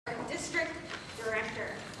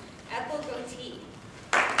Director, Ethel Goatee.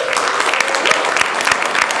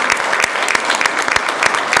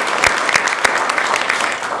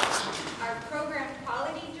 Our Program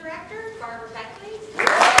Quality Director, Barbara Beckley.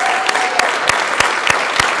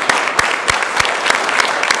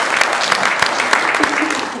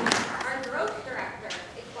 Our Growth Director,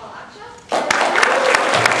 Iqbal Aksha.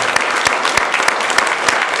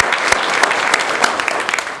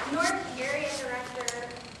 North Area Director,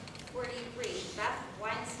 43, Beth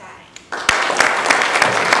Weinstein.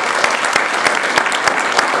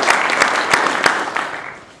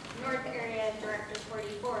 North Area Director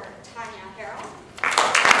 44, Tanya Harrell.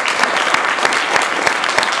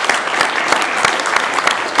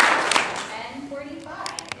 And 45,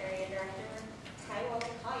 Area Director Taiwo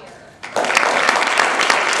Collier.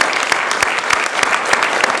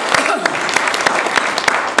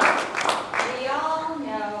 We all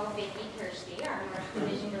know Vicki Kirsty, our North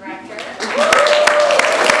Division Director.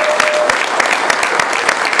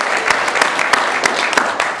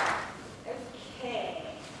 Okay.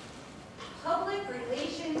 Public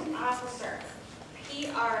Relations Officer,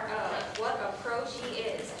 PRO. What a pro she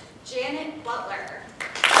is. Janet Butler.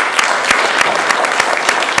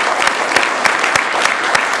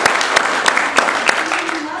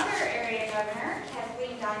 Another area governor,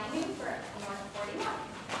 Kathleen Donahue for North 41.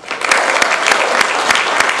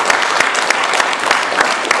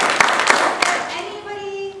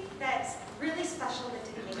 Anybody that's really special that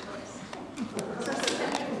didn't make the list?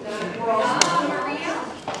 Maria?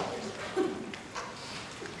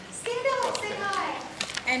 Stand up, say hi.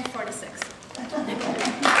 And 46.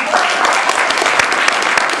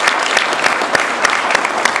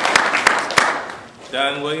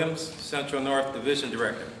 Don Williams, Central North Division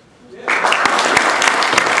Director.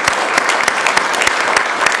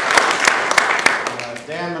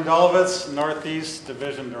 Dan Mandolovitz, Northeast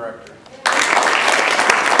Division Director.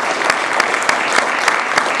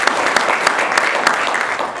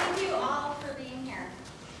 Thank you all for being here.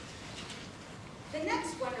 The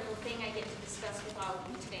next wonderful thing I get to discuss with all of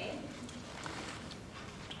you today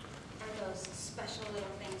are those special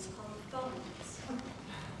little things called phones.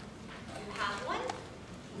 You have one?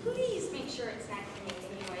 Please make sure it's not going to make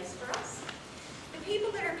any noise for us. The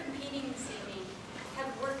people that are competing this evening have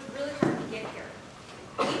worked really hard to get here.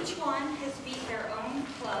 Each one has beat their own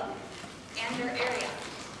club and their area.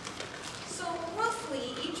 So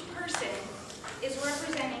roughly each person is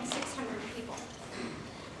representing 600 people.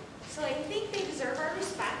 So I think they deserve our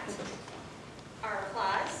respect, our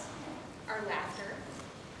applause, our laughter.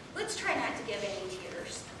 Let's try not to give any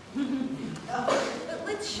tears. But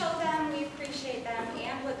let's show them we appreciate them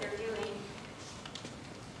and what they're doing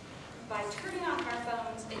by turning off our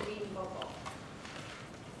phones and being vocal.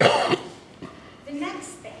 The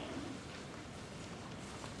next thing,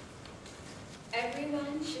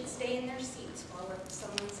 everyone should stay in their seats while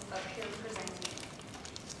someone's up here presenting.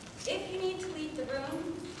 If you need to leave the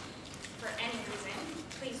room for any reason,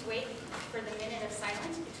 please wait for the minute of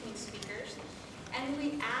silence between speakers, and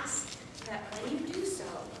we ask that when you do so,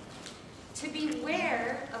 to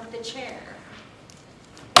beware of the chair.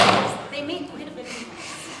 They make quite a bit of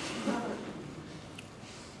noise.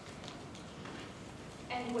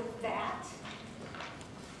 And with that,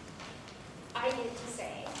 I get to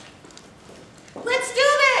say, let's do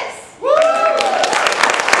this! Woo!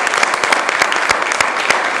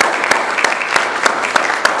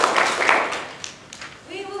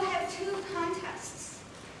 We will have two contests,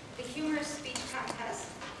 the humorous speech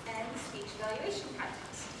contest and the speech evaluation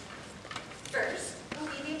contest. First will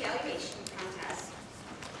be the evaluation contest,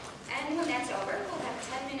 and when that's over, we'll have a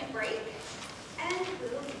 10-minute break, and we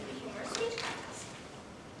will do the humorous speech contest.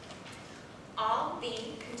 All the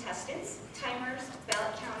contestants, timers,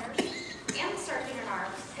 ballot counters, and the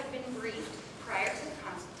sergeant-at-arms have been briefed prior to the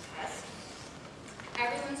contest.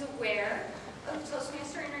 Everyone's aware of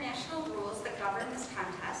Toastmasters International rules that govern this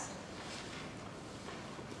contest.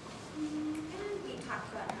 And we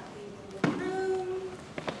talked about how we move the room.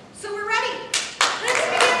 So we're ready. Let's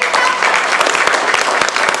begin the contest.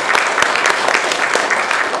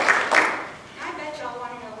 I bet y'all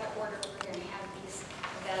want to know what order we're going to have these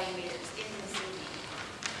evaluators in this evening.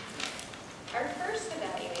 Our first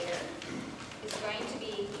evaluator is going to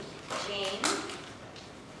be Jane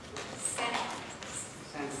Senna.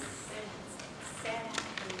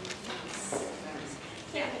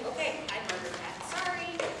 Yeah, okay, I murdered that.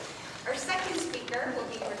 Sorry. Our second speaker will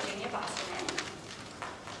be Virginia Boston.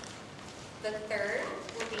 The third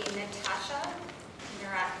will be Natasha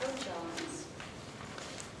Narako-Jones.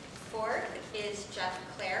 Fourth is Jeff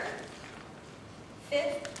Clare.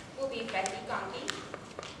 Fifth will be Becky Gonke.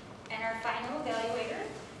 And our final evaluator,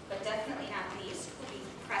 but definitely not least,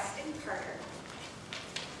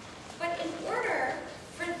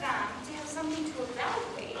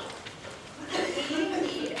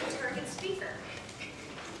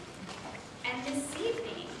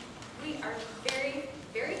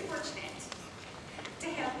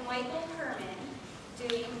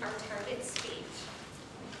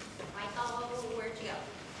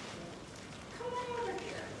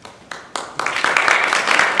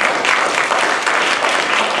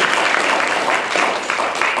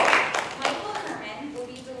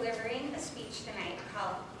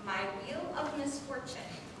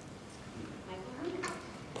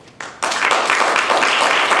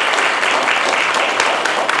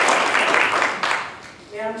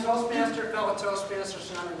 your fellow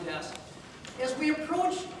Toastmasters on our desk. As we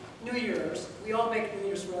approach New Year's, we all make New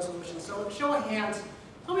Year's resolutions. So show of hands,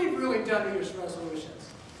 how many have really done New Year's resolutions?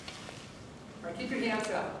 All right, keep your hands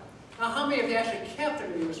up. Now, how many have actually kept their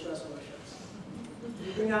New Year's resolutions? Are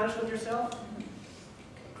you being honest with yourself? Okay,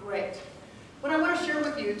 great. What I want to share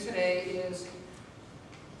with you today is,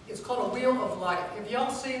 it's called a Wheel of Life. Have you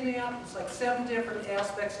all seen that? It's like 7 different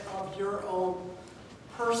aspects of your own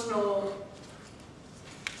personal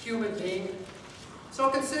human being. So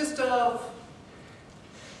it consists of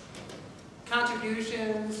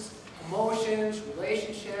contributions, emotions,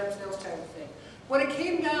 relationships, those type of things. When it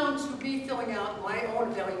came down to me filling out my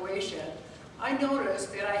own evaluation, I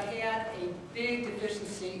noticed that I had a big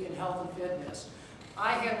deficiency in health and fitness.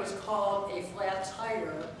 I had what's called a flat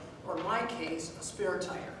tire, or in my case, a spare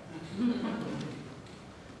tire.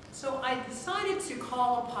 So I decided to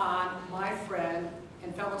call upon my friend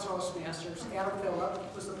and fellow Toastmasters, Adam Phillip,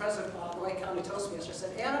 who was the president of the Lake County Toastmasters. I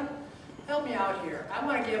said, Adam, help me out here. I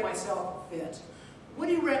want to get myself fit. What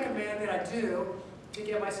do you recommend that I do to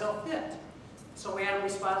get myself fit? So Adam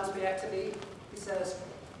responds back to me. He says,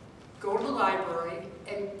 go to the library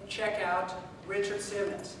and check out Richard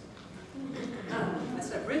Simmons. I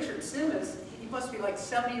said, Richard Simmons? He must be like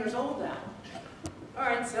 70 years old now. All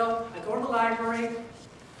right, so I go to the library,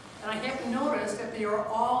 and I happen to notice that they are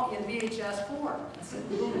all in VHS form. I said,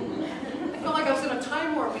 I felt like I was in a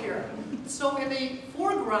time warp here. So in the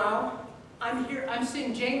foreground, I'm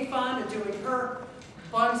seeing Jane Fonda doing her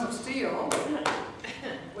buns of steel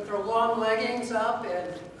with her long leggings up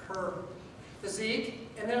and her physique.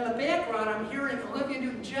 And then in the background, I'm hearing Olivia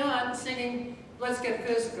Newton-John singing Let's Get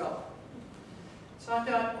Physical. So I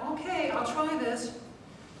thought, okay, I'll try this.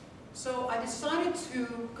 So I decided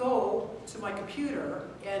to go to my computer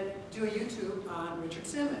and do a YouTube on Richard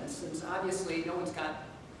Simmons, since obviously no one's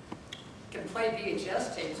can play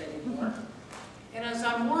VHS tapes anymore. And as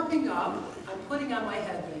I'm warming up, I'm putting on my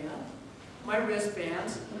headband, my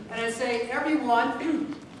wristbands, and I say,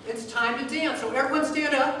 everyone, it's time to dance. So everyone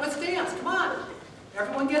stand up, let's dance, come on.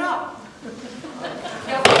 Everyone get up.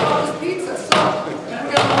 Yeah, we all this pizza, so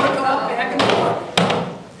we're gonna go up back and forth.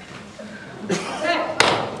 Okay,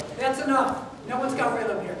 that's enough. No one's got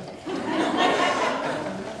rhythm here.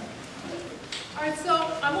 All right, so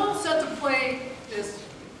I'm all set to play this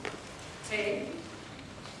tape.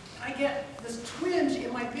 I get this twinge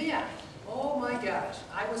in my back. Oh my gosh,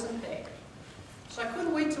 I was in pain. So I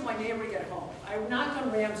couldn't wait till my neighbor to get home. I knocked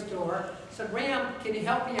on Ram's door, said, Ram, can you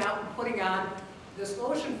help me out in putting on this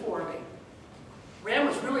lotion for me? Ram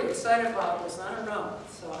was really excited about this, I don't know.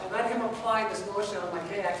 So I let him apply this lotion on my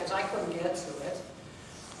back because I couldn't get to it.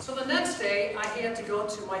 So the next day, I had to go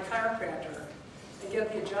to my chiropractor and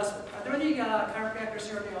get the adjustment. Are there any chiropractors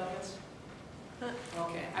here in the audience?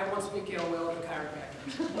 Okay, I won't speak ill will of the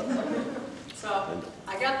chiropractor. So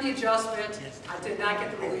I got the adjustment. I did not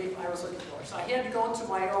get the relief I was looking for. So I had to go to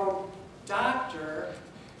my own doctor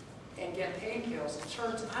and get painkillers. It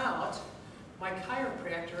turns out my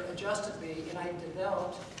chiropractor adjusted me and I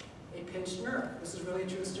developed a pinched nerve. This is really a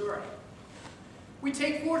true story. We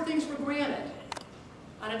take 4 things for granted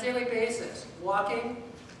on a daily basis: walking,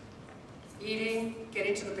 eating,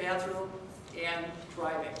 getting to the bathroom, and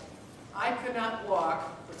driving. I could not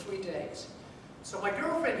walk for 3 days. So my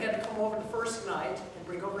girlfriend had to come over the first night and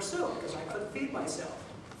bring over soup because I couldn't feed myself.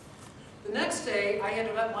 The next day, I had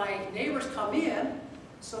to let my neighbors come in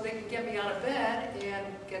so they could get me out of bed and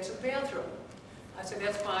get to the bathroom. I said,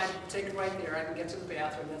 that's fine, take it right there, I can get to the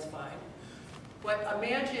bathroom, that's fine. But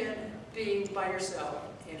imagine being by yourself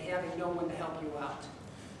and having no one to help you out.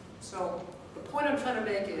 So the point I'm trying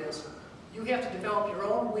to make is, you have to develop your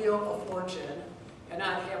own wheel of fortune and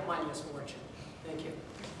not have my misfortune. Thank you.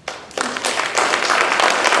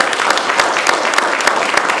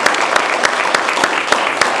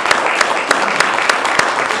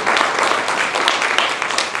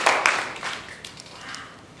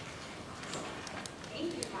 Thank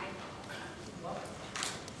you, Michael.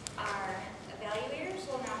 Our evaluators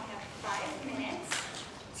will now have 5 minutes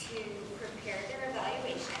to prepare their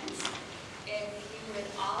evaluations. If you would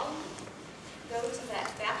all go to that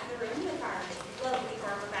back of the room with our lovely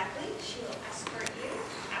Barbara Beckley, she will escort you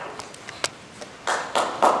out.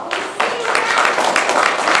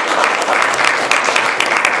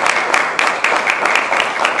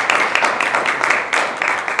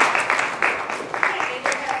 Okay,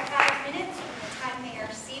 they have 5 minutes from the time they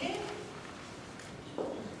are seated.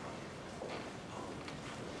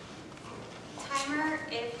 Timer,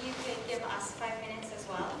 if you could give us 5 minutes as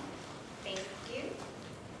well. Thank you.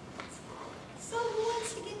 So who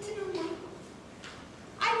wants to get to know Michael?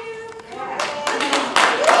 I do.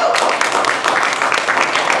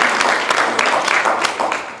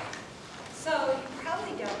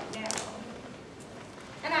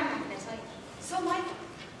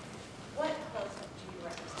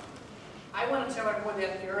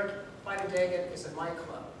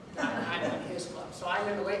 I'm in his club. So I'm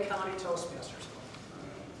in the Lake County Toastmasters Club.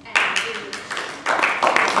 And how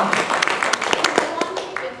long have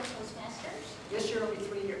you been with Toastmasters? This year will be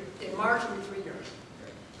 3 years. In March will be 3 years.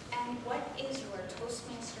 And what is your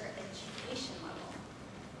Toastmaster education level?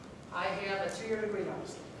 I have a 2-year degree on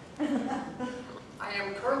this. I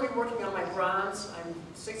am currently working on my bronze. I'm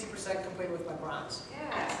 60% completed with my bronze.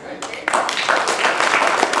 Good.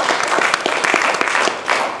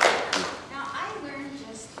 Now, I learned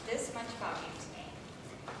just this much about you today,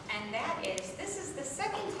 and that is, this is the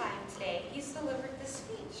second time today he's delivered this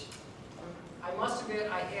speech. I must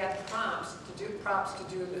admit, I had prompts to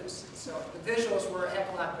do this, so the visuals were a heck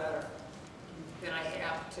of a lot better than I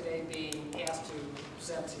have today being asked to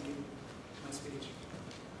present to you my speech.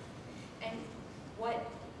 And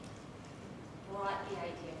what brought the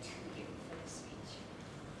idea to you for this speech?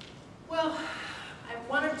 Well, I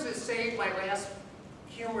wanted to save my last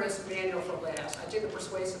humorous manual for last. I did the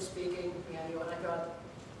persuasive speaking manual, and I thought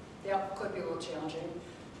that could be a little challenging.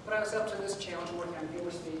 But I was up to this challenge working on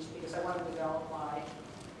humorous speech because I wanted to develop my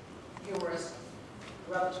humorous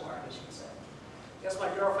repertoire, as you could say. Yes, my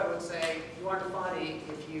girlfriend would say, you aren't funny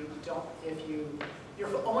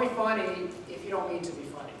you're only funny if you don't mean to be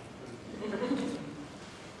funny.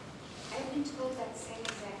 I've been told that same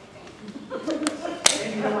exact thing.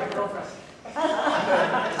 Maybe you know my girlfriend. I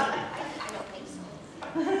don't think so.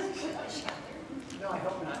 Is she out there? No, I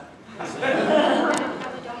hope not. You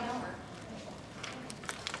probably don't know her.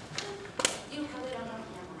 You probably don't know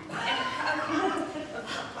her.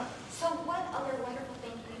 So what other wonderful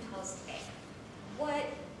thing can you tell us today? What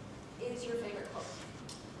is your favorite quote?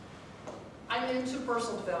 I'm into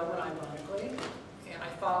personal development, ironically, and I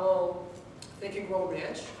follow Think and Grow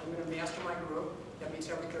Rich. I'm in a mastermind group that meets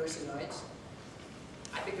every Thursday nights.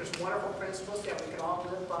 I think there's wonderful principles that we can all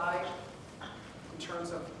live by in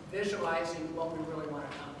terms of visualizing what we really want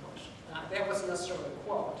to accomplish. That wasn't necessarily a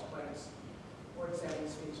quote, but it's words that he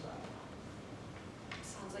speaks by.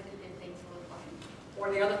 Sounds like a good thing to live by.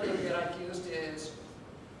 Or the other thing that I've used is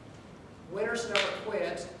winners never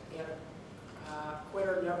quit, and a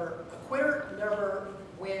quitter never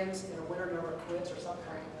wins, and a winner never quits, or something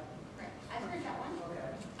like that. Right. I've heard that one. Okay.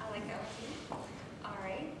 I like that one too. All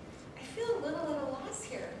right. I feel a little at a loss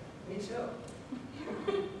here. Me too.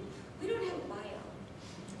 We don't have a bio,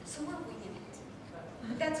 so we're winging it.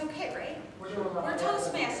 But that's okay, right? We're doing well. We're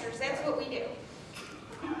Toastmasters. That's what we do.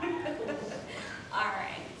 All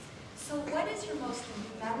right. So what is your most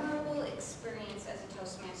memorable experience as a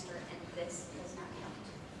Toastmaster, and this does not count?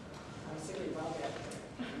 I'm thinking about that.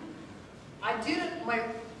 I did my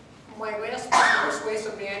last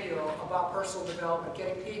persuasive manual about personal development,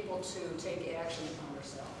 getting people to take action upon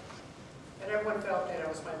themselves. And everyone felt that it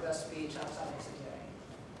was my best speech outside of today.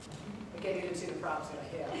 Again, you didn't see the props that I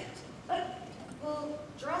had. Well,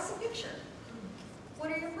 draw us a picture.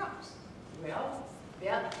 What are your prompts? Well,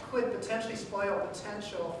 that could potentially spoil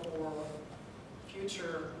potential for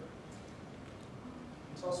future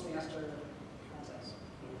Toastmaster contests.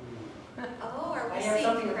 Oh, are I we have seeing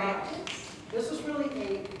something about practice? This is really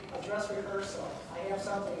a dress rehearsal. I have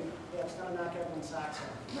something that's going to knock everyone's socks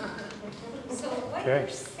off. So what Okay. you're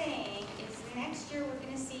saying is next year we're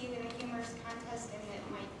going to see you in a humorous contest, and it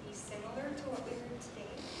might be similar to what we heard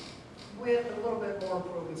today? With a little bit more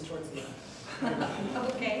improvements towards the end.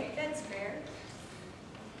 Okay, that's fair.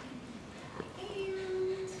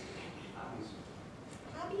 And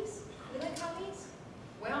hobbies? You like hobbies?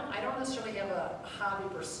 Well, I don't necessarily have a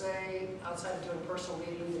hobby per se, outside of doing personal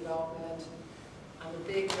leading development. I'm a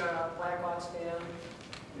big Blackhawks fan.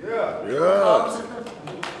 Cubs.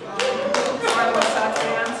 Red Sox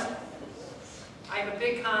fans. I have a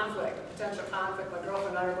big conflict, a potential conflict. My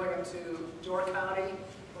girlfriend and I are going to Door County.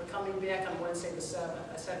 We're coming back on Wednesday the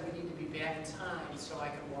 7th. I said we need to be back in time so I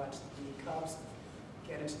can watch the Cubs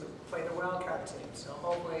get into play the wild card team. So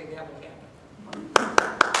hopefully that will happen.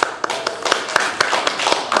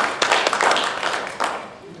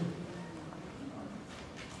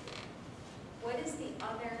 What is the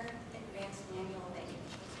other advanced manual that you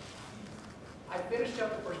chose? I finished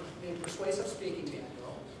up the persuasive speaking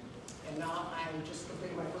manual, and now I'm just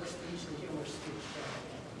completing my first speech, the humor speech.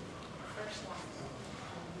 First one.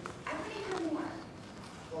 I want to hear more.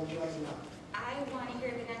 What would you like to know? I want to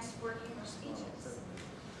hear the next 4 humor speeches.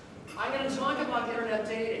 I'm going to talk about internet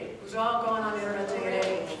dating. Who's all going on internet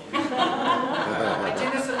dating? I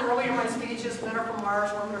did this earlier in my speeches. Men are from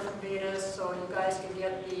Mars, women are from Venus, so you guys can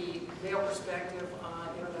get the male perspective on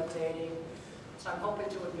internet dating. So I'm hoping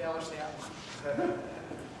to embellish that one.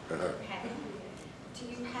 Okay. Do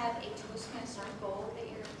you have a Toastmaster goal that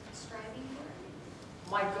you're striving for?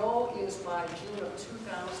 My goal is by June of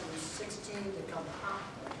 2016 to become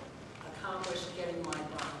popular.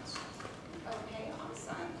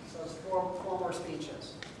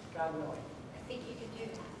 God willing. I think you can do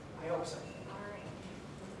that. I hope so. All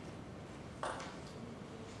right.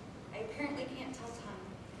 I apparently can't tell time.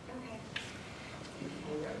 Okay.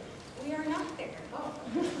 We are not there. Oh.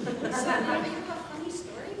 So now you have a funny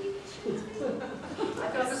story you can share with me? I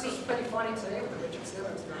thought this was pretty funny today with Richard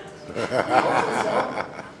Simmons.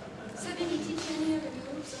 So did he teach you any other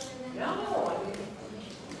moves other than that? No, I mean,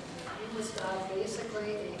 he was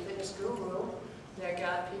basically a fitness guru that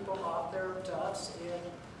got people off their duffs and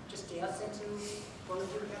just dancing to burn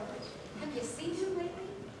through calories. Have you seen him lately?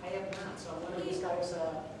 I have not, so one of these guys,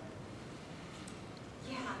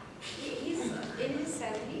 Yeah. He's in his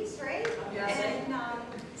 70s, right? Yeah, And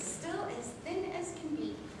still as thin as can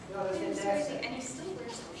be. no, that's Thin as fantastic. crazy, and he still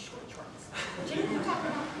wears those short shorts. Do you know what I'm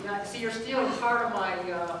talking about? Yeah, see, you're stealing part of my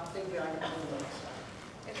thing that I can do.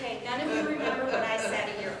 Okay, none of you remember what I said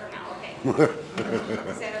a year from now, okay?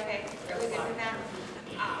 Is that okay? Are we good with that?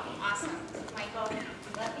 Awesome. Michael,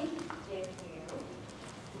 let me give you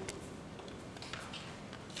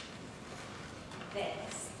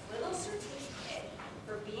this little certificate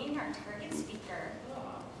for being our target speaker.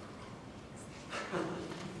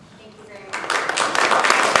 Thank you very much.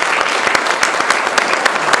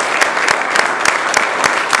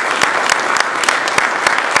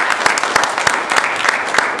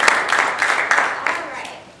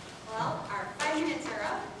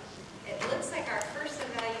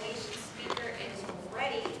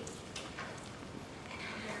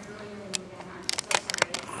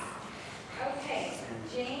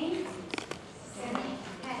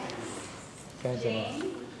 Jane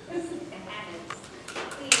and Adams,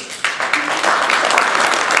 please.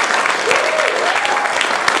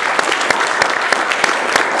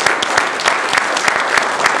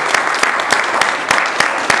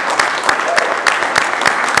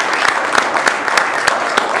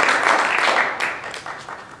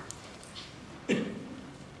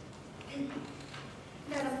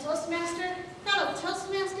 Madam Toastmaster, fellow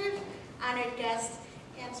Toastmasters, honored guests,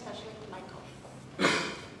 and especially Michael.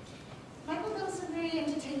 Michael does a very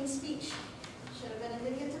entertaining speech. Should have been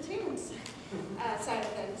in the entertainment side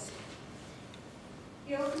of things.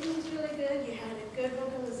 Your opening was really good. You had a good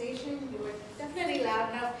vocalization. You were definitely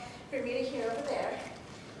loud enough for me to hear over there.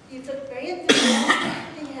 You took very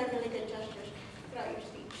enthusiastic, and you had really good gestures throughout your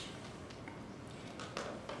speech.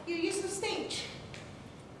 Your use of stage.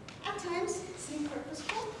 At times, seemed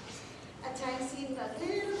purposeful. At times, seemed a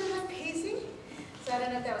little bit of pacing. So I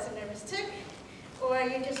don't know if that was a nervous tick, or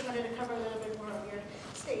you just wanted to cover a little bit more of your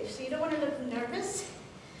stage. So you don't want to look nervous,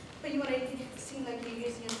 but you want to seem like you're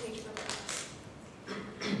using your stage for purpose.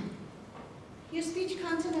 Your speech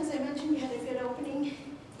content, as I mentioned, you had a good opening.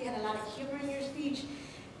 You had a lot of humor in your speech.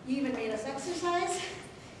 You even made us exercise,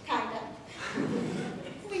 kinda.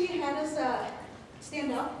 When you had us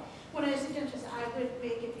stand up, one of the suggestions I would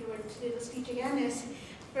make if you were to do the speech again is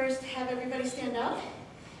first have everybody stand up.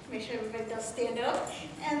 Make sure everybody does stand up,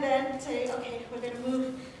 and then say, okay, we're going to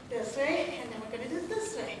move this way, and then we're going to do it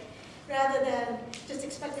this way, rather than just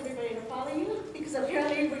expect everybody to follow you, because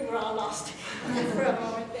apparently we were all lost for a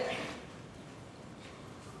moment there.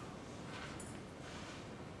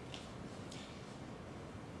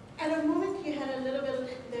 At a moment, you had a little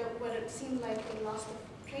bit of what it seemed like you lost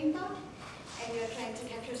a train thought, and you're trying to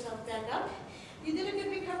catch yourself back up. You did a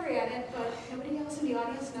good recovery at it, but nobody else in the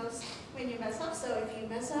audience knows when you mess up. So if you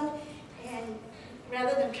mess up, and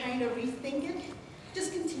rather than trying to rethink it,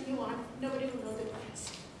 just continue on. Nobody will know the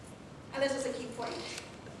difference, unless it's a key point.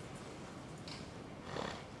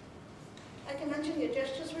 Like I mentioned, your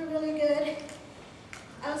gestures were really good.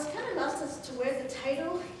 I was kind of lost as to where the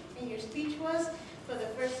title and your speech was for the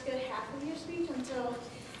first good half of your speech until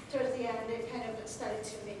towards the end it kind of started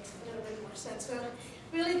to make a little bit more sense. So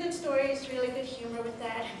really good stories, really good humor with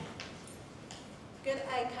that. Good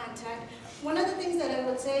eye contact. One of the things that I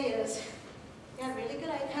would say is you had really good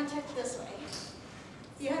eye contact this way.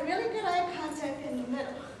 You had really good eye contact in the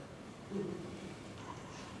middle.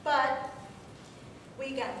 But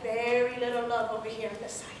we got very little love over here on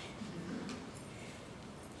this side.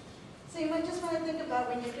 So you might just want to think about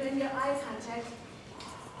when you're doing your eye contact,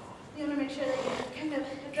 you want to make sure that you kind of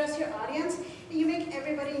address your audience and you make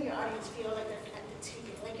everybody in your audience feel like they're connected to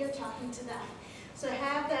you, like you're talking to them. So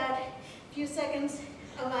have that few seconds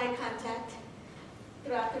of eye contact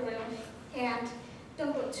throughout the room, and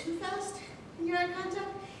don't go too fast in your eye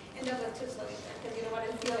contact, and don't go too slow either, because you don't want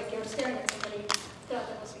to feel like you're staring at somebody throughout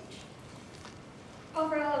the whole speech.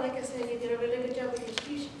 Overall, like I said, you did a really good job with your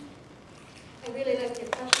speech. I really liked your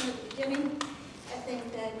question at the beginning. I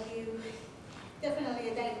think that you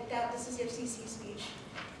definitely, that this is your CC speech,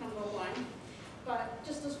 #1. But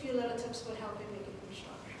just those few little tips would help in making you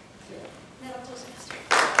stronger. Madam Toastmaster.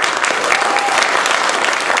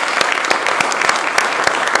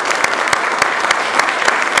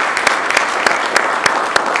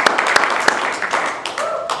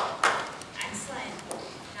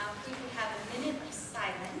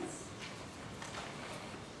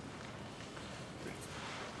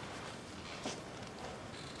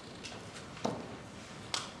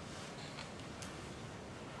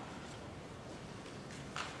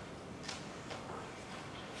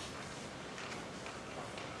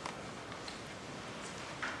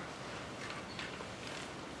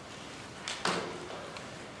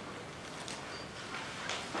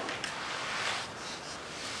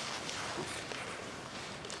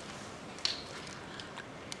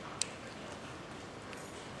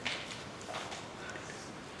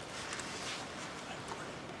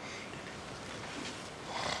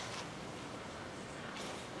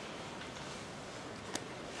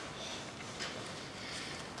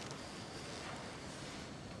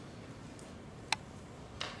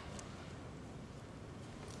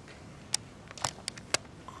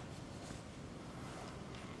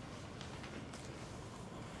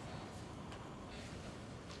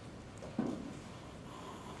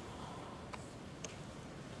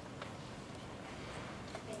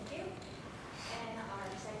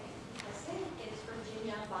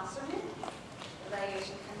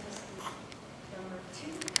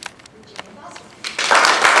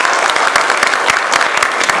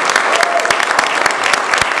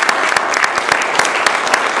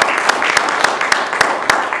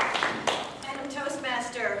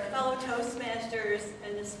 Toastmasters,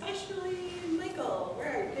 and especially Michael.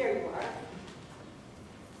 There you are.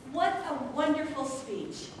 What a wonderful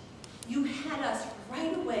speech. You had us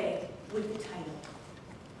right away with the title.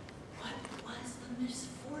 What was the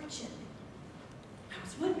misfortune? I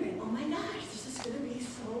was wondering, oh my gosh, this is going to be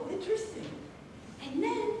so interesting. And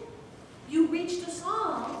then you reached us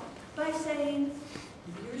all by saying,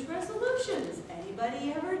 New Year's resolutions.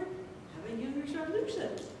 Anybody ever have a New Year's resolution?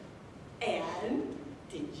 And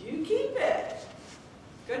did you keep it?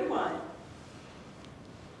 Good one.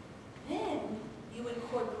 Then you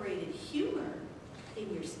incorporated humor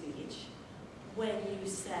in your speech when you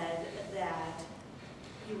said that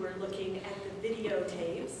you were looking at the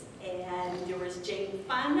videotapes and there was Jane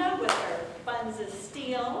Fonda with her Funds of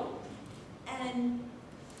Steel, and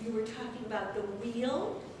you were talking about the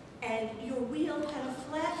wheel, and your wheel had a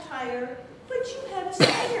flat tire, but you had a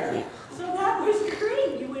spare. So that was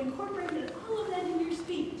great. You incorporated all of that in your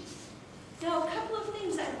speech. Now, a couple of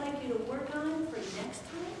things I'd like you to work on for next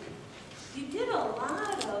time. You did a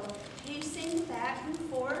lot of pacing back and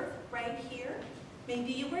forth right here.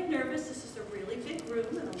 Maybe you were nervous. This is a really big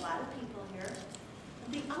room and a lot of people here.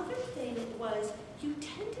 And the other thing was you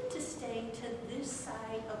tended to stay to this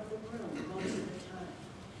side of the room most of the time.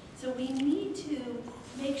 So we need to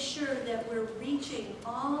make sure that we're reaching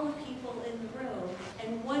all the people in the room,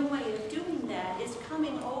 and one way of doing that is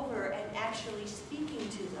coming over and actually speaking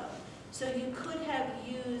to them. So you could have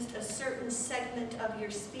used a certain segment of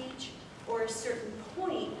your speech or a certain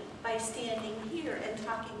point by standing here and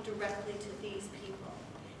talking directly to these people,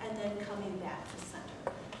 and then coming back to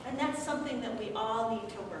center. And that's something that we all need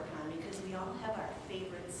to work on because we all have our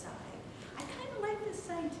favorite side. I kind of like this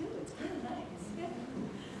side too. It's kind of nice. Yeah.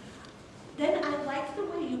 Then I liked the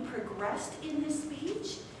way you progressed in this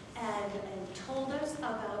speech and told us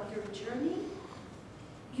about your journey.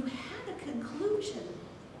 You had a conclusion,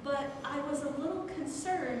 but I was a little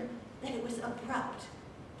concerned that it was abrupt.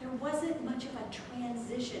 There wasn't much of a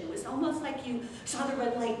transition. It was almost like you saw the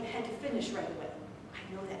red light and had to finish right away.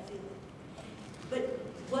 I know that feeling. But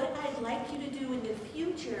what I'd like you to do in the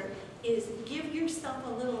future is give yourself a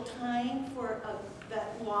little time for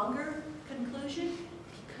that longer conclusion,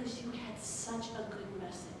 because you had such a good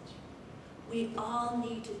message. We all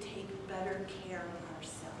need to take better care of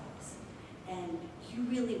ourselves. And you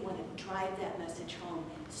really want to drive that message home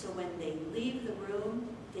so when they leave the room,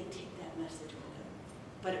 they take that message with them.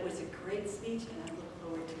 But it was a great speech, and I look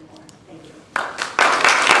forward to more. Thank you.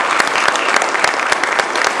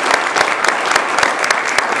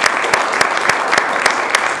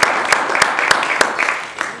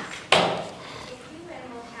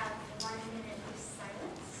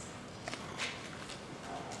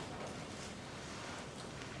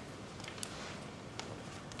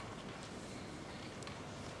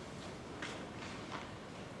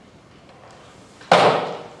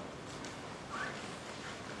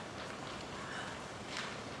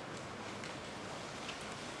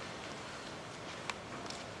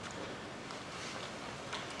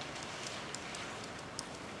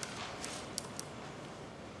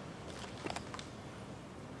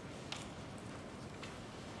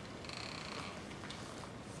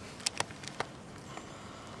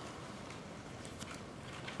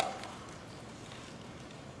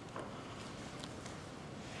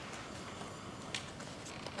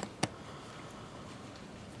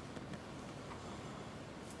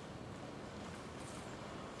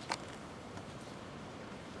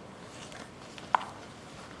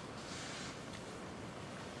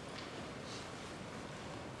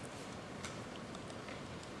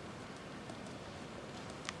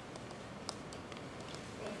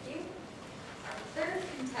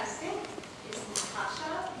 Contestant is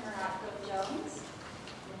Natasha Narako-Jones.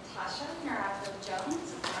 Natasha Narako-Jones,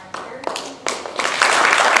 our third contestant.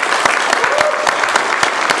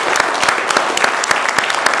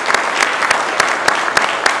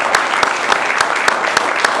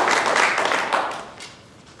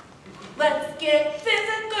 Let's get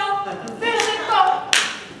physical, physical.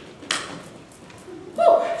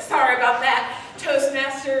 Whew, sorry about that.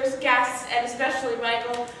 Toastmasters, guests, and especially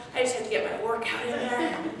Michael. I just had to get my workout in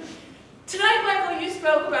there. Tonight, Michael, you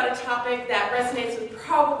spoke about a topic that resonates with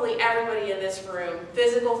probably everybody in this room,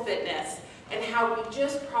 physical fitness, and how we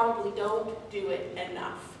just probably don't do it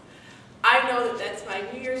enough. I know that that's my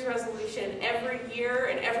New Year's resolution every year,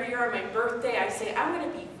 and every year on my birthday, I say, I'm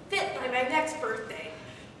going to be fit by my next birthday.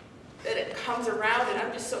 Then it comes around, and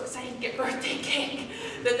I'm just so excited to get birthday cake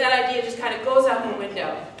that idea just kind of goes out the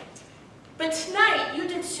window. But tonight, you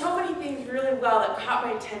did so many things really well that caught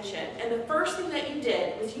my attention. And the first thing that you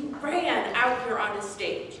did was you ran out here on the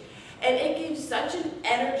stage. And it gave such an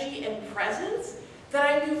energy and presence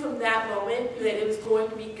that I knew from that moment that it was going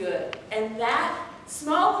to be good. And that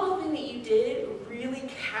small little thing that you did really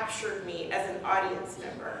captured me as an audience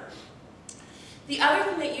member. The other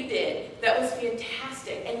thing that you did that was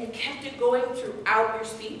fantastic, and you kept it going throughout your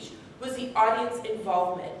speech, was the audience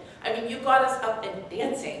involvement. I mean, you got us up and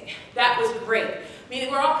dancing. That was great. I mean,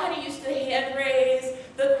 we're all kind of used to the hand raise,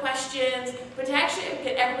 the questions, but to actually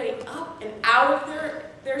get everybody up and out of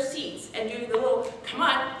their seats and doing the little, come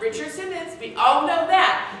on, Richard Simmons, we all know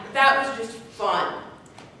that. That was just fun.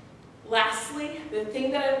 Lastly, the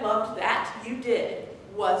thing that I loved that you did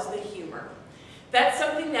was the humor. That's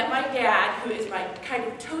something that my dad, who is my kind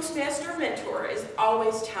of Toastmaster mentor, is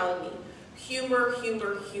always telling me. Humor,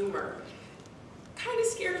 humor, humor. Kind of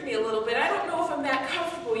scares me a little bit. I don't know if I'm that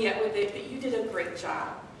comfortable yet with it, but you did a great job.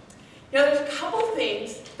 Now, there's a couple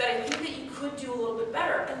things that I think that you could do a little bit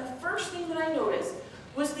better. And the first thing that I noticed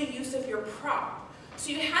was the use of your prop.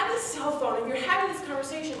 So you had this cell phone and you're having this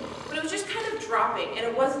conversation, but it was just kind of dropping and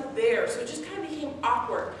it wasn't there. So it just kind of became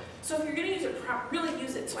awkward. So if you're going to use a prop, really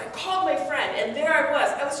use it. So I called my friend and there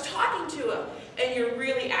I was talking to him, and you're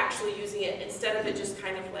really actually using it instead of it just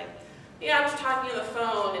kind of like, yeah, I was talking on the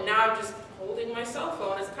phone and now I'm just holding my cell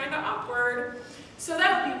phone. It's kind of awkward. So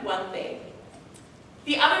that would be one thing.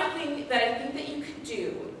 The other thing that I think that you could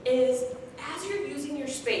do is, as you're using your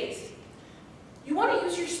space, you want to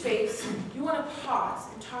use your space, you want to pause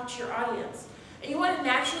and talk to your audience, and you want to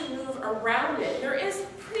naturally move around it. There is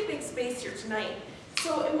pretty big space here tonight,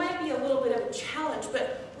 so it might be a little bit of a challenge,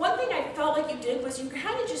 but one thing I felt like you did was you were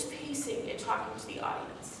kind of just pacing and talking to the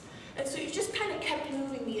audience. And so you just kind of kept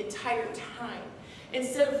moving the entire time,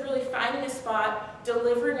 instead of really finding a spot,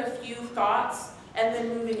 delivering a few thoughts, and then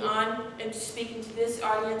moving on and speaking to this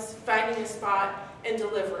audience, finding a spot, and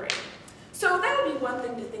delivering. So that would be one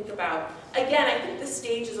thing to think about. Again, I think the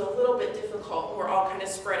stage is a little bit difficult. We're all kind of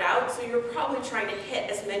spread out, so you're probably trying to hit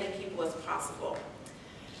as many people as possible.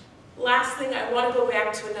 Last thing, I want to go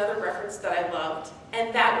back to another reference that I loved,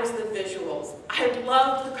 and that was the visuals. I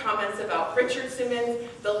loved the comments about Richard Simmons,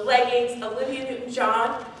 the leggings, Olivia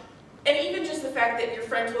Newton-John, and even just the fact that your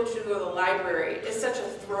friend told you to go to the library is such a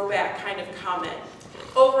throwback kind of comment.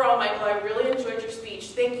 Overall, Michael, I really enjoyed your speech.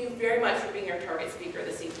 Thank you very much for being our target speaker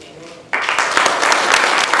this evening.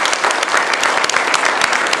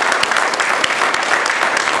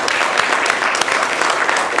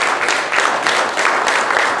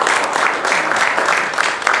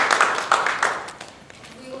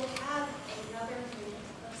 We will have another minute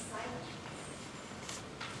of silence.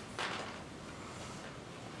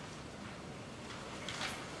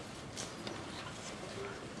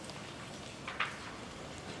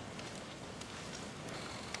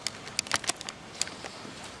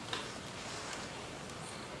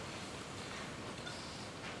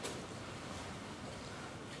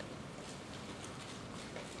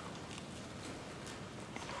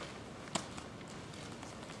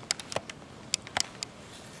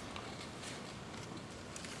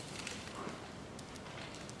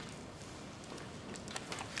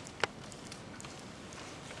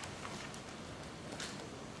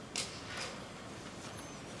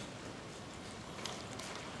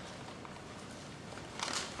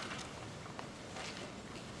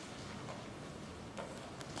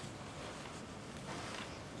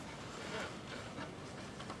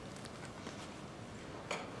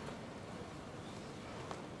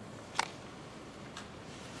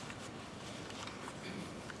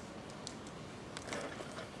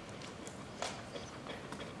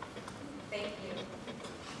 Thank you.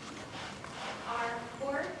 Our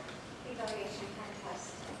fourth evaluation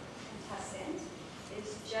contestant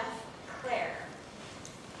is Jeff Clare.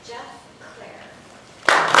 Jeff Clare.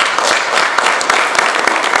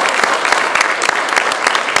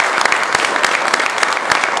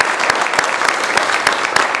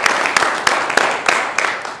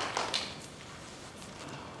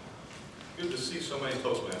 Good to see so many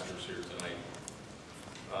Toastmasters here tonight.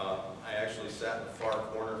 I actually sat in the far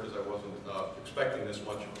corner because I wasn't expecting this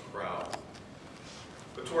much of a crowd.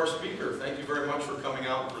 But to our speaker, thank you very much for coming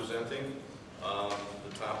out and presenting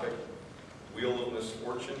the topic. Wheel of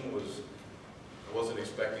Misfortune I wasn't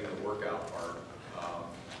expecting the workout part.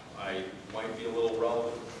 I might be a little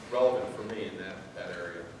relevant for me in that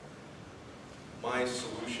area. My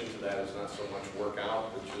solution to that is not so much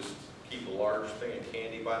workout, but just keep a large thing of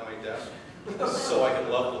candy by my desk so I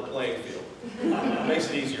can level the playing field. It makes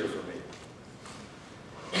it easier for me.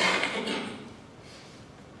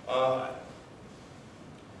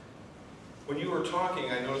 When you were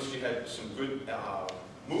talking, I noticed you had some good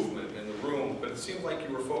movement in the room, but it seemed like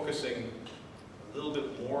you were focusing a little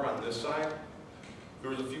bit more on this side There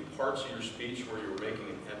was a few parts of your speech where you were making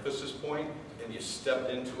an emphasis point and you stepped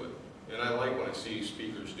into it. And I like when I see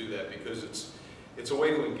speakers do that because it's a way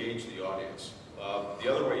to engage the audience.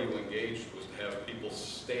 The other way you engaged was to have people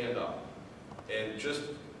stand up. And just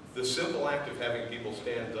the simple act of having people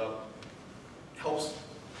stand up helps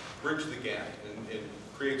bridge the gap and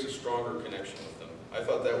creates a stronger connection with them. I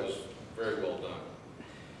thought that was very well done.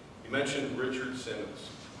 You mentioned Richard Simmons,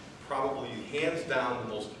 probably hands down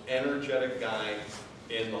the most energetic guy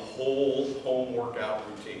in the whole home workout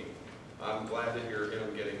routine. I'm glad to hear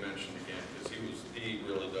him getting mentioned again because he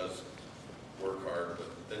really does work hard.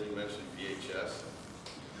 But then you mentioned VHS.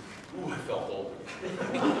 Ooh, I felt old.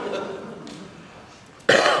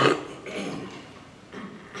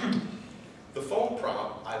 The phone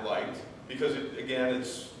prompt I liked because, again,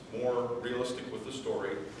 it's more realistic with the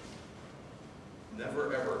story.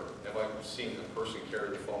 Never ever have I seen a person carry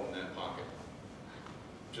the phone in that pocket.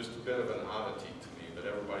 Just a bit of an oddity to me, but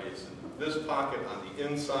everybody is in this pocket on the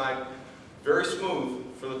inside. Very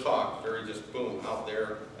smooth for the talk, very just boom, out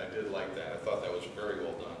there. I did like that. I thought that was very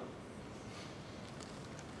well done.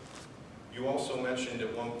 You also mentioned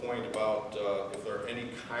at one point about if there are any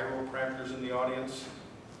chiropractors in the audience.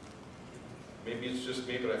 Maybe it's just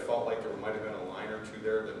me, but I felt like there might have been a line or two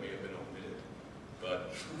there that may have been omitted.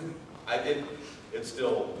 But it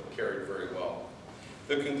still carried very well.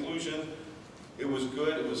 The conclusion, it was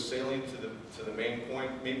good, it was salient to the main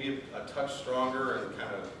point, maybe a touch stronger and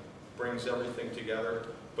kind of brings everything together.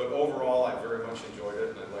 But overall, I very much enjoyed it,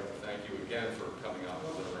 and I'd like to thank you again for coming out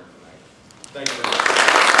and delivering tonight. Thank you very much.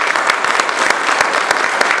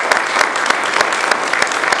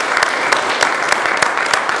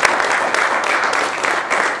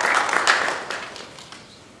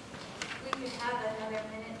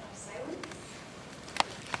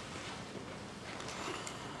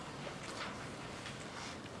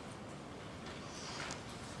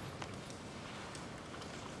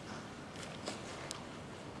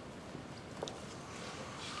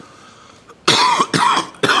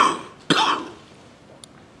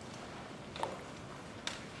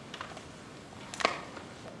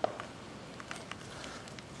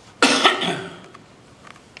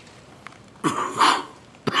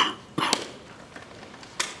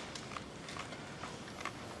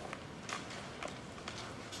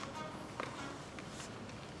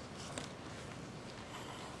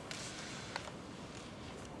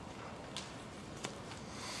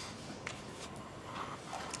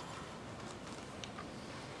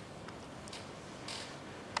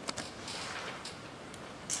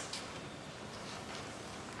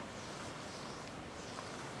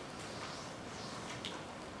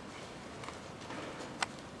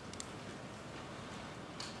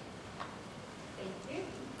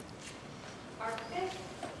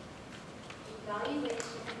 Evaluation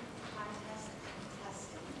contest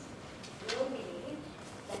contestants will be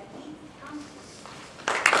Becky Thompson.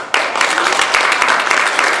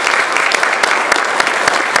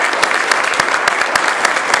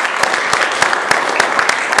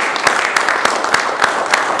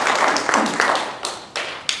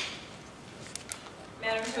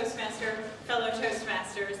 Madam Toastmaster, fellow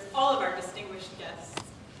Toastmasters, all of our distinguished guests,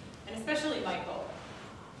 and especially Michael.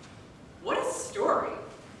 What a story!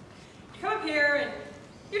 You come up here and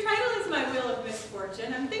your title is My Wheel of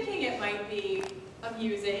Misfortune. I'm thinking it might be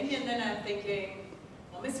amusing, and then I'm thinking,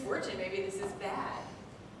 well, misfortune, maybe this is bad.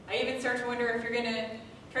 I even start to wonder if you're going to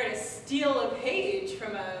try to steal a page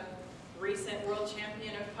from a recent world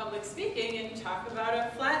champion of public speaking and talk about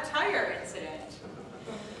a flat tire incident.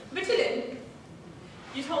 But you didn't.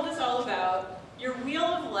 You told us all about your wheel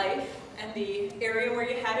of life and the area where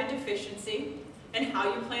you had a deficiency and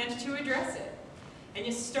how you planned to address it. And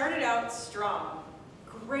you started out strong,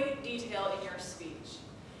 great detail in your speech.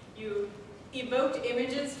 You evoked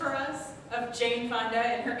images for us of Jane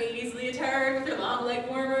Fonda in her 80s leotard with her long leg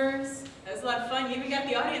warmers. That was a lot of fun. You even got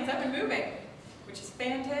the audience up and moving, which is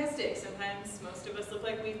fantastic. Sometimes most of us look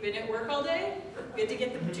like we've been at work all day. Good to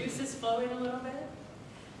get the juices flowing a little bit.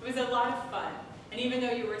 It was a lot of fun. And even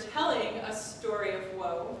though you were telling a story of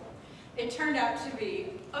woe, it turned out to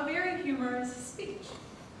be a very humorous speech.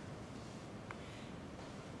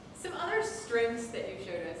 Some other strengths that you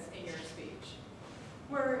showed us in your speech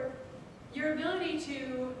were your ability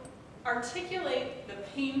to articulate the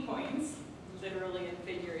pain points, literally and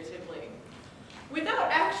figuratively,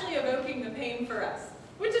 without actually evoking the pain for us,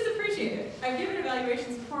 which is appreciated. I've given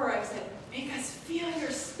evaluations before where I've said, make us feel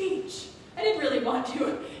your speech. I didn't really want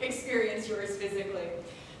to experience yours physically.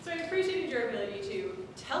 So I appreciated your ability to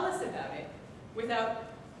tell us about it without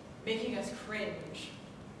making us cringe.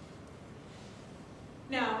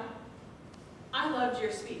 Now, I loved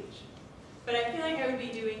your speech. but I feel like I would be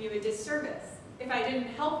doing you a disservice if I didn't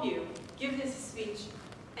help you give this speech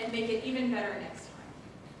and make it even better next time.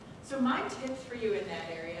 So my tips for you in that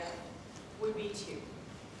area would be two.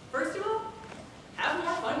 First of all, have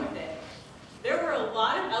more fun with it. There were a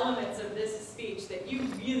lot of elements of this speech that you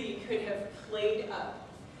really could have played up.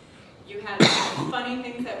 You had funny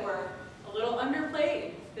things that were a little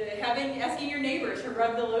underplayed, asking your neighbor to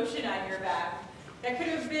rub the lotion on your back. That could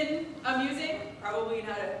have been amusing, probably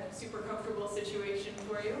not a super comfortable situation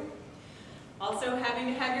for you. Also,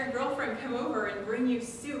 having to have your girlfriend come over and bring you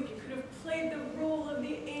soup. You could have played the role of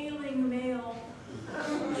the ailing male.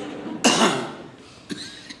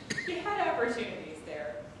 You had opportunities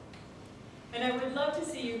there. And I would love to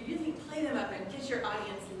see you really play them up and get your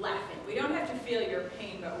audience laughing. We don't have to feel your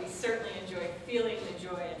pain, but we certainly enjoy feeling the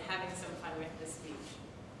joy and having some fun with the speech.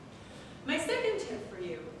 My second tip for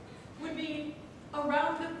you would be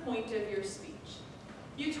around the point of your speech.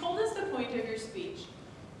 You told us the point of your speech.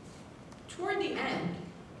 Toward the end,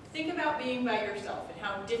 think about being by yourself and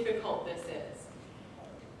how difficult this is.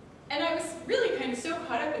 And I was really kind of so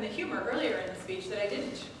caught up in the humor earlier in the speech that I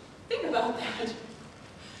didn't think about that.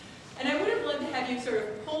 And I would have loved to have you sort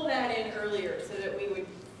of pull that in earlier so that we would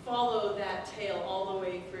follow that tale all the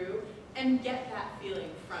way through and get that feeling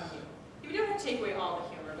from you. You don't have to take away all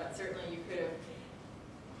the humor, but certainly you could have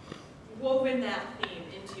woven that theme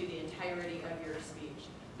into the entirety of your speech.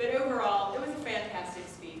 But overall, it was a fantastic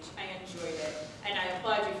speech. I enjoyed it. And I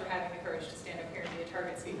applaud you for having the courage to stand up here and be a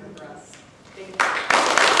target speaker for us. Thank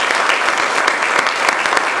you.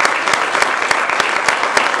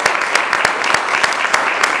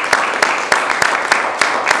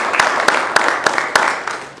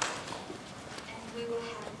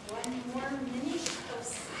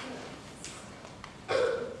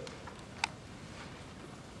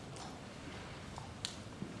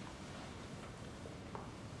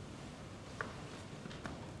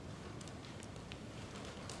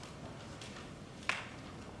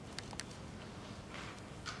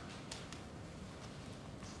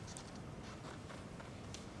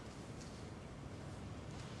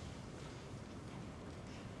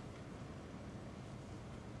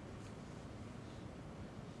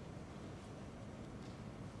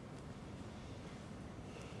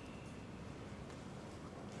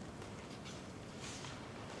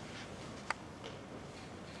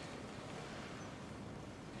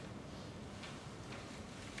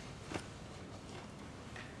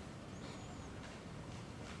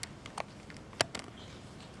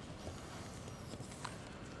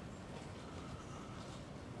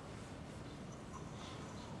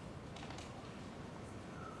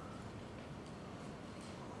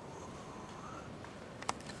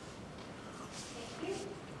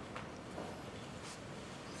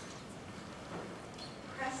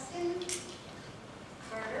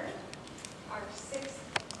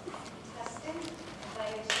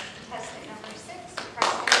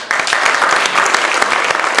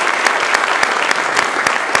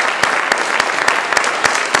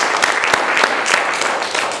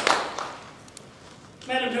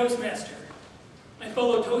 Madam Toastmaster, my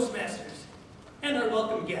fellow Toastmasters, and our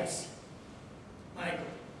welcome guests. Michael,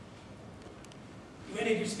 you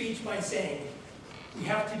ended your speech by saying, you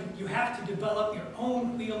have to develop your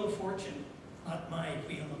own wheel of fortune, not my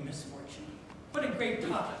wheel of misfortune. What a great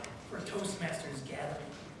topic for a Toastmasters gathering,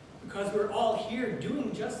 because we're all here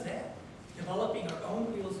doing just that, developing our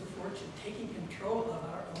own wheels of fortune, taking control of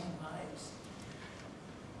our own lives.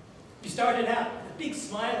 You started out with a big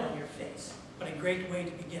smile on your face. What a great way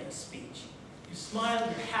to begin a speech. You smile,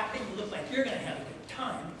 you're happy, you look like you're going to have a good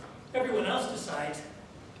time. Everyone else decides,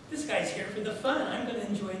 this guy's here for the fun. I'm going to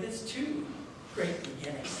enjoy this too. Great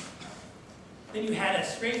beginning. Then you had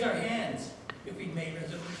us raise our hands if we'd made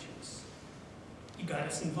resolutions. You got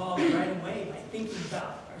us involved right away by thinking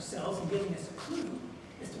about ourselves and giving us a clue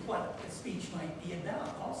as to what the speech might be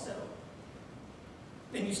about also.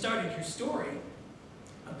 Then you started your story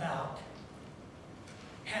about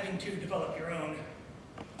having to develop your own,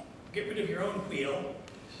 get rid of your own wheel,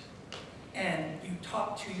 and you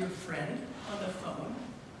talked to your friend on the phone.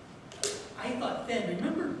 I thought then,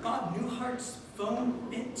 remember Bob Newhart's phone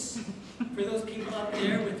bits? For those people out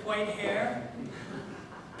there with white hair?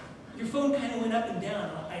 Your phone kind of went up and down.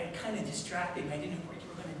 I kind of distracted. I didn't know what you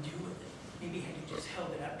were going to do with it. Maybe had you just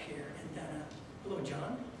held it up here and done a, hello,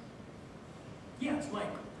 John? Yeah, it's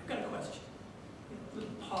Michael. I've got a question. A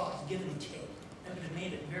little pause, give and take. That would have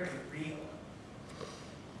made it very real.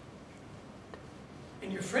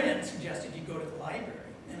 And your friend suggested you go to the library.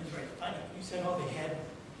 And it was very funny. You said, oh, they had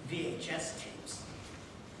VHS tapes.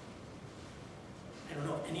 I don't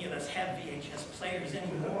know if any of us have VHS players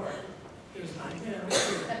anymore. Here's mine.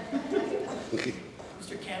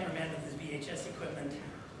 Mr. Cameraman with his VHS equipment.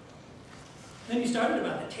 Then you started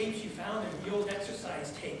about the tapes you found, and the old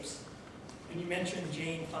exercise tapes. And you mentioned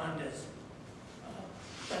Jane Fonda's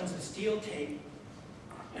Sons of Steel tape.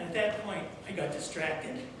 And at that point, I got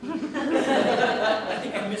distracted. I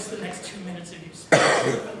think I missed the next 2 minutes of your speech.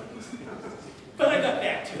 But I got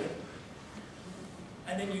back to it.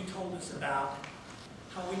 And then you told us about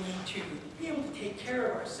how we need to be able to take care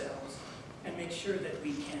of ourselves and make sure that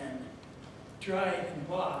we can drive and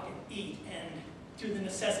walk and eat and do the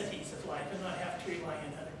necessities of life and not have to rely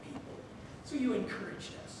on other people. So you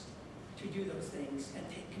encouraged us to do those things and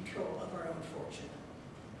take control of our own fortune.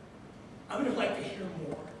 I would have liked to hear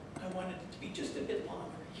more. I wanted it to be just a bit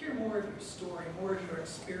longer. Hear more of your story, more of your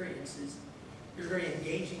experiences. You're a very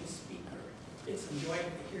engaging speaker. It's enjoyable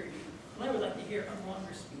to hear you. And I would like to hear a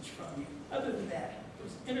longer speech from you. Other than that, it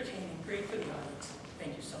was entertaining, great for the audience.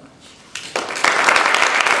 Thank you so much.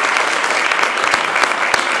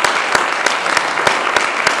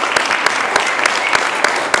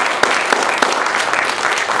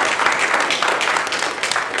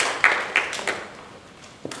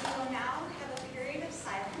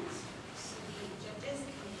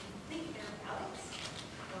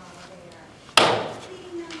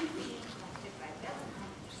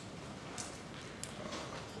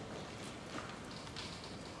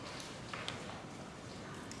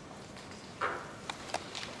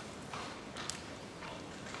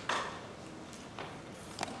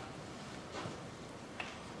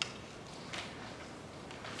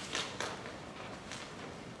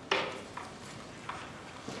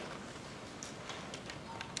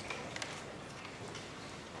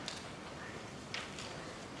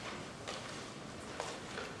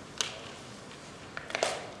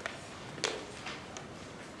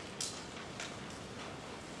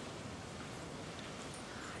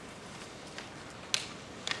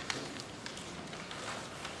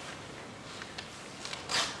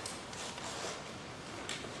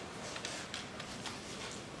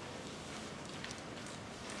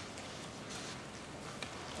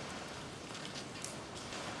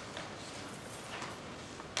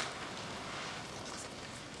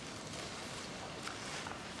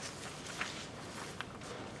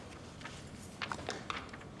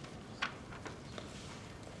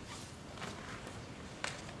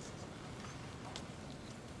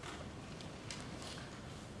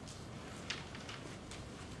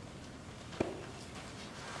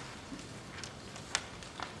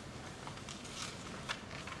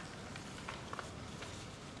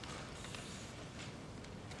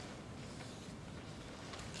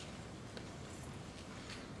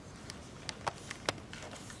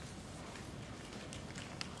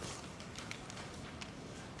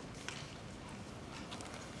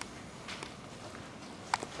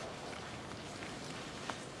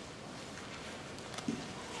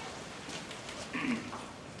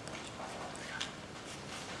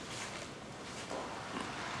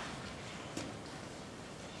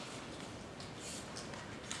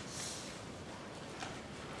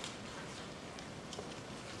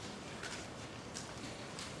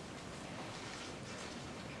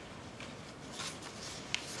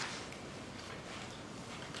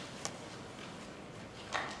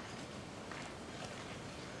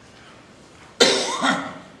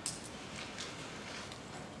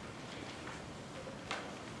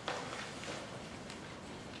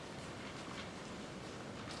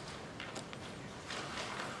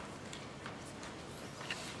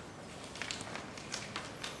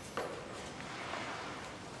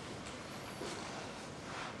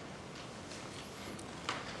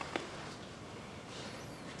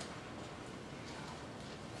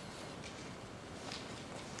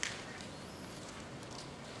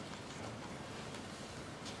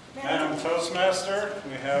 Madam Toastmaster,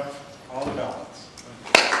 we have all the ballots.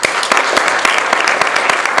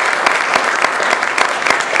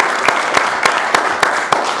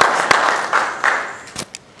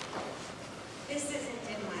 This isn't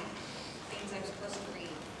in my things I'm supposed to read.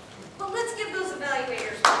 But let's give those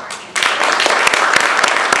evaluators one more hand.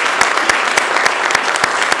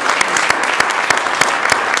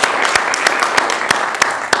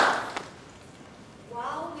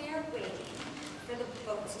 While we are waiting for the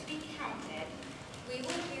votes to be counted, we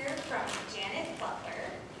will hear from Janet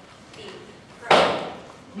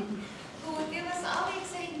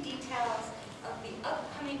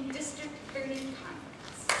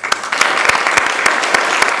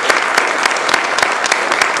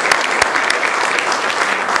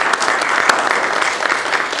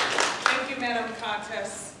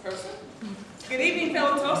contest person. Good evening,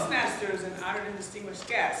 fellow Toastmasters and honored and distinguished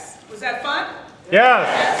guests. Was that fun?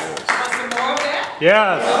 Yes. Want some more of that?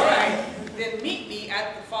 Yes. All right. Then meet me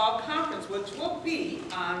at the fall conference, which will be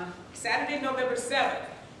on Saturday, November 7th.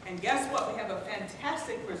 And guess what? We have a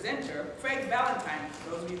fantastic presenter, Craig Valentine.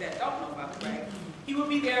 For those of you that don't know about Craig, he will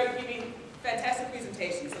be there giving fantastic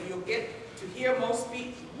presentations. So you'll get to hear more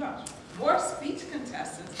speech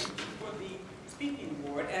contestants for the speaking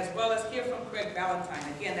award, as well as hear from Craig Valentine.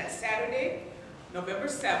 Again, that's Saturday, November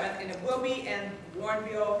 7th, and it will be in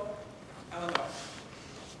Warrenville, Illinois.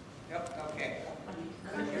 Yep, okay.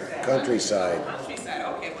 Countryside. Countryside,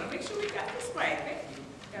 okay. Want to make sure we got this right. Thank you.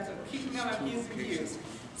 You guys are keeping me on my P's and Q's.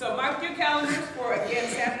 So mark your calendars for, again,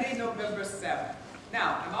 Saturday, November 7th.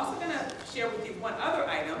 Now, I'm also going to share with you one other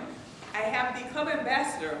item. I have the club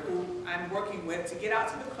ambassador who I'm working with to get out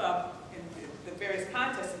to the club in the various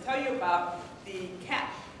contests and tell you about the CAP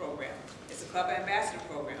program. It's a club ambassador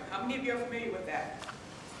program. How many of you are familiar with that?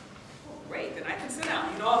 Oh, great, then I can sit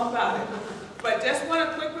down. You know all about it. But just want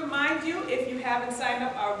to quick remind you, if you haven't signed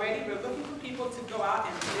up already, we're looking for people to go out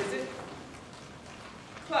and visit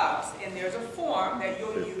clubs. And there's a form that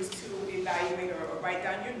you'll use to evaluate or write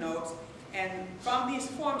down your notes. And from these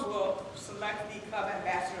forms, we'll select the Club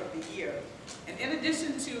Ambassador of the Year. And in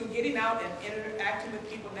addition to getting out and interacting with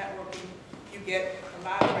people, networking, you get a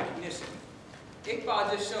lot of recognition.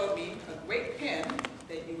 Iqbal just showed me a great pin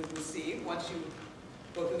that you would receive once you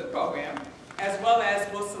go through the program, as well as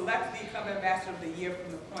we'll select the Club Ambassador of the Year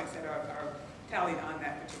from the points that are tallied on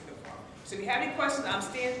that particular form. So if you have any questions, I'm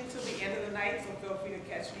staying until the end of the night, so feel free to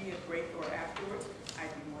catch me at break or afterwards. I'd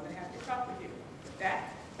be more than happy to talk with you. With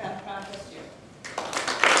that, contest year.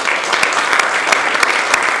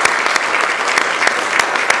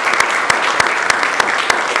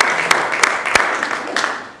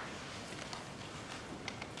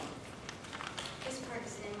 This part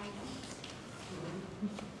is in my notes.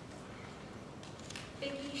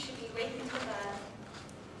 Vicki, should we wait until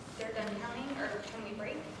they're done counting, or can we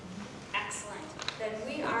break? Excellent. Then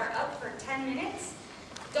we are up for 10 minutes.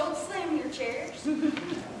 Don't slam your chairs.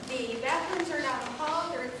 The bathrooms are down the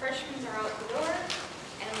hall, the refreshments are out the door,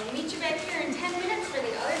 and we'll meet you back here in 10 minutes for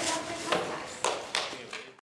the other